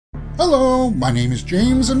Hello, my name is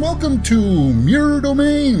James and welcome to Mirror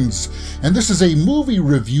Domains, and this is a movie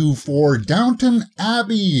review for Downton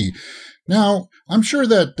Abbey. Now, I'm sure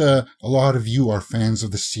that a lot of you are fans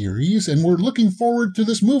of the series and we're looking forward to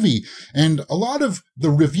this movie, and a lot of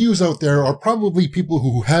the reviews out there are probably people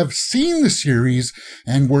who have seen the series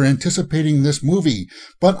and were anticipating this movie.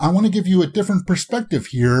 But I want to give you a different perspective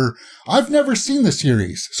here. I've never seen the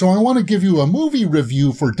series, so I want to give you a movie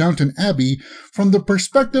review for Downton Abbey from the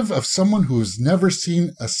perspective of someone who has never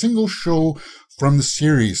seen a single show from the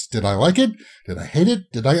series. Did I like it? Did I hate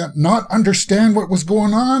it? Did I not understand what was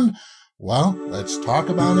going on? Well, let's talk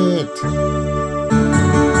about it.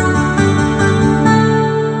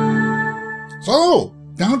 So,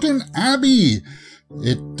 Downton Abbey.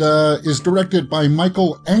 It is directed by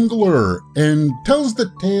Michael Engler and tells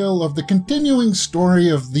the tale of the continuing story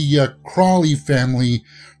of the Crawley family.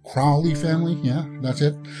 Crawley family? Yeah, that's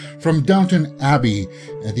it. From Downton Abbey,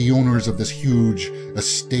 the owners of this huge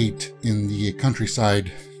estate in the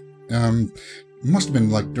countryside. Must have been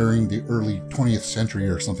like during the early 20th century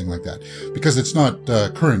or something like that, because it's not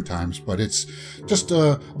current times, but it's just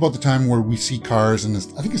about the time where we see cars, and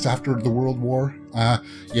I think it's after the World War.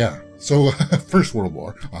 Yeah, so First World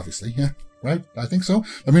War, obviously, yeah, right? I think so.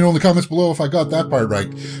 Let me know in the comments below if I got that part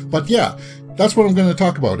right. But yeah, that's what I'm going to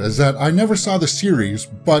talk about, is that I never saw the series,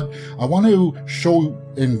 but I want to show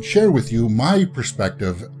and share with you my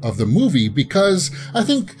perspective of the movie, because I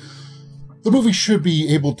think the movie should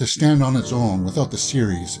be able to stand on its own without the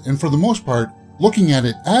series, and for the most part, looking at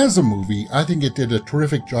it as a movie, I think it did a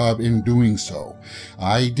terrific job in doing so.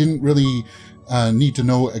 I didn't really need to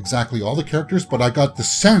know exactly all the characters, but I got the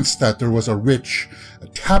sense that there was a rich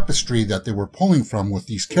tapestry that they were pulling from with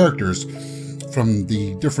these characters, from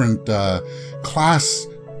the different class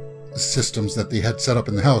systems that they had set up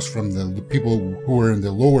in the house, from the people who were in the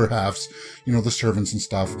lower halves, you know, the servants and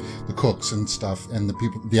stuff, the cooks and stuff, and the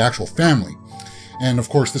people, the actual family. And of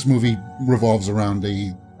course, this movie revolves around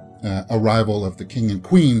the arrival of the king and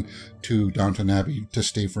queen to Downton Abbey to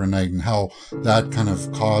stay for a night, and how that kind of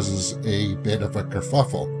causes a bit of a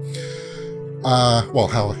kerfuffle. Well,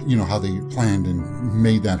 how they planned and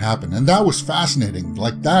made that happen. And that was fascinating.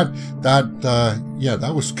 Like that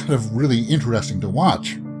was kind of really interesting to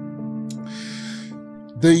watch.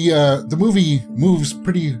 The movie moves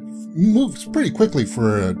pretty quickly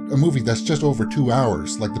for a movie that's just over 2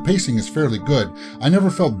 hours. Like, the pacing is fairly good. I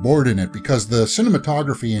never felt bored in it because the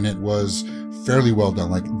cinematography in it was fairly well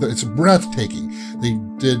done. Like, it's breathtaking. They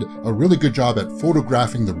did a really good job at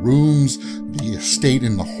photographing the rooms, the estate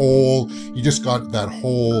in the whole. You just got that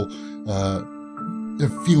whole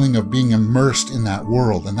feeling of being immersed in that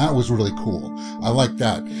world, and that was really cool. I like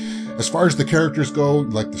that. As far as the characters go,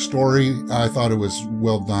 like the story, I thought it was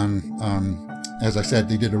well done. As I said,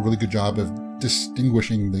 they did a really good job of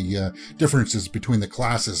distinguishing the differences between the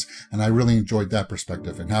classes, and I really enjoyed that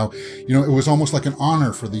perspective, and how, you know, it was almost like an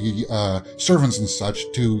honor for the servants and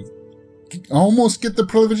such to almost get the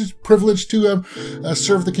privilege to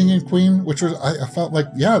serve the king and queen, which was, I felt like,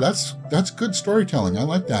 yeah, that's good storytelling. I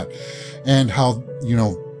like that. And how, you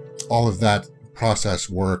know, all of that process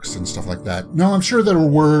works and stuff like that. Now, I'm sure there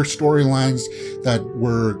were storylines that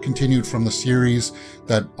were continued from the series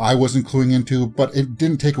that I wasn't cluing into, but it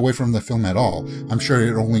didn't take away from the film at all. I'm sure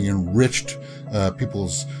it only enriched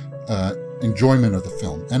people's enjoyment of the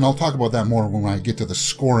film. And I'll talk about that more when I get to the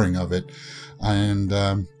scoring of it. And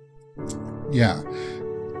yeah,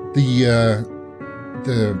 the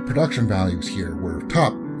production values here were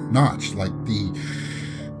top notch. Like the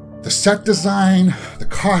set design, the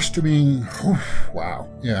costuming, wow,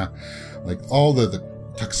 yeah. Like all the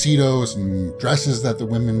tuxedos and dresses that the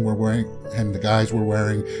women were wearing and the guys were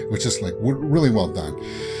wearing, was just like really well done.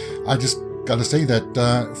 I just gotta say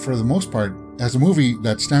that for the most part, as a movie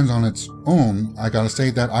that stands on its own, I gotta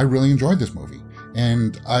say that I really enjoyed this movie.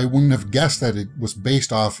 And I wouldn't have guessed that it was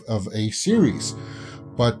based off of a series.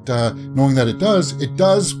 But knowing that it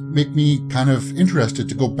does make me kind of interested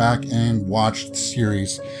to go back and watch the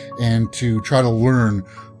series and to try to learn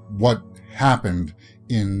what happened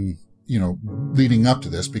in, you know, leading up to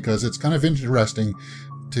this, because it's kind of interesting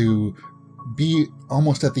to be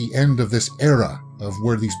almost at the end of this era of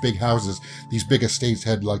where these big houses, these big estates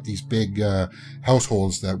had like these big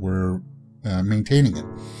households that were maintaining it.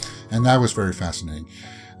 And that was very fascinating.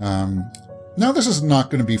 Now, this is not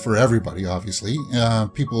going to be for everybody, obviously.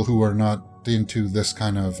 People who are not into this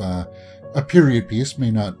kind of a period piece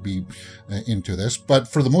may not be into this. But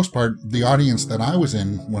for the most part, the audience that I was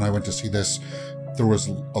in when I went to see this, there was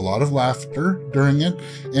a lot of laughter during it.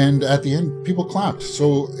 And at the end, people clapped.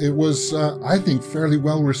 So it was, I think, fairly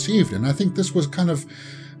well received. And I think this was kind of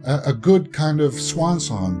a good kind of swan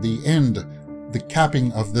song, the end, the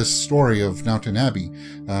capping of this story of Downton Abbey,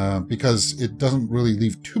 because it doesn't really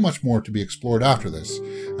leave too much more to be explored after this.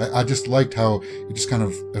 I just liked how it just kind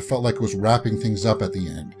of, it felt like it was wrapping things up at the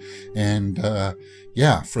end. And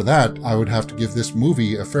yeah, for that, I would have to give this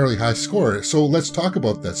movie a fairly high score. So let's talk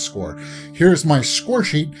about that score. Here's my score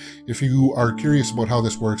sheet. If you are curious about how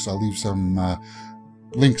this works, I'll leave some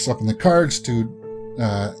links up in the cards to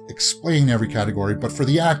explain every category. But for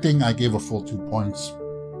the acting, I gave a full 2 points.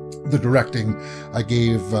 The directing, I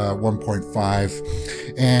gave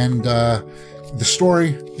 1.5. And the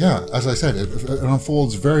story, yeah, as I said, it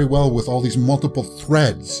unfolds very well with all these multiple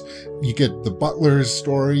threads. You get the butler's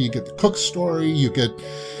story, you get the cook's story, you get,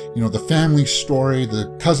 you know, the family story,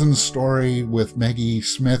 the cousin's story with Maggie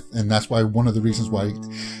Smith, and that's why one of the reasons why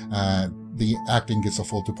the acting gets a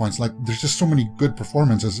full 2 points. Like, there's just so many good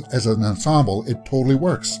performances as an ensemble. It totally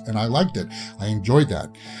works, and I liked it. I enjoyed that.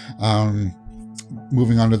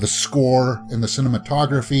 Moving on to the score and the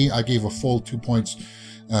cinematography, I gave a full 2 points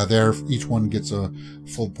there. Each one gets a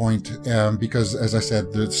full point because, as I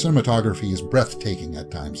said, the cinematography is breathtaking at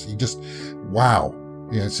times. You just, wow.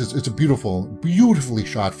 Yeah, it's a beautifully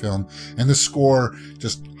shot film, and the score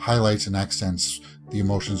just highlights and accents the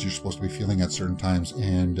emotions you're supposed to be feeling at certain times,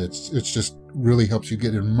 and it's just really helps you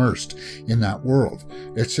get immersed in that world.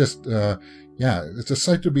 It's just, yeah, it's a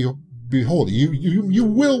sight to behold. You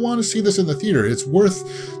will want to see this in the theater. It's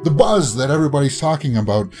worth the buzz that everybody's talking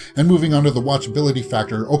about. And moving on to the watchability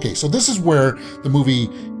factor. Okay, so this is where the movie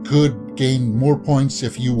could gain more points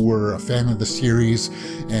if you were a fan of the series,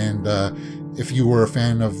 and if you were a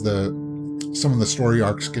fan of some of the story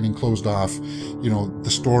arcs getting closed off. You know,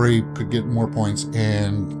 the story could get more points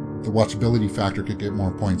and the watchability factor could get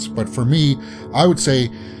more points. But for me, I would say,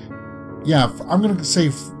 yeah, I'm going to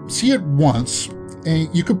say see it once.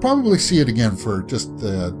 And you could probably see it again for just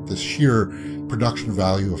the sheer production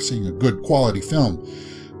value of seeing a good quality film.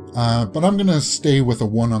 But I'm going to stay with a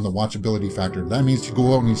 1 on the watchability factor. That means you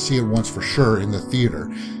go out and you see it once for sure in the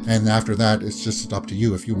theater. And after that, it's just up to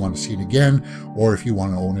you if you want to see it again or if you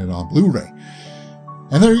want to own it on Blu-ray.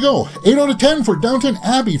 And there you go. 8 out of 10 for Downton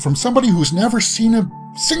Abbey from somebody who's never seen a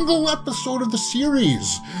single episode of the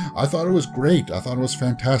series. I thought it was great. I thought it was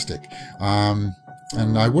fantastic.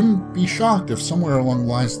 And I wouldn't be shocked if somewhere along the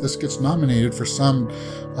lines this gets nominated for some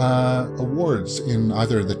awards in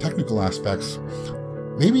either the technical aspects,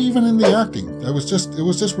 maybe even in the acting. It was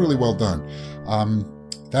just really well done.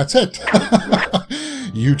 That's it.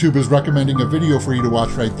 YouTube is recommending a video for you to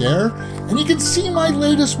watch right there, and you can see my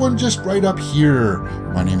latest one just right up here.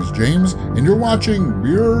 My name is James, and you're watching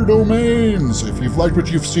Weird Domains. If you've liked what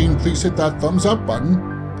you've seen, please hit that thumbs up button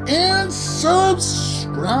and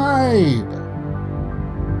subscribe.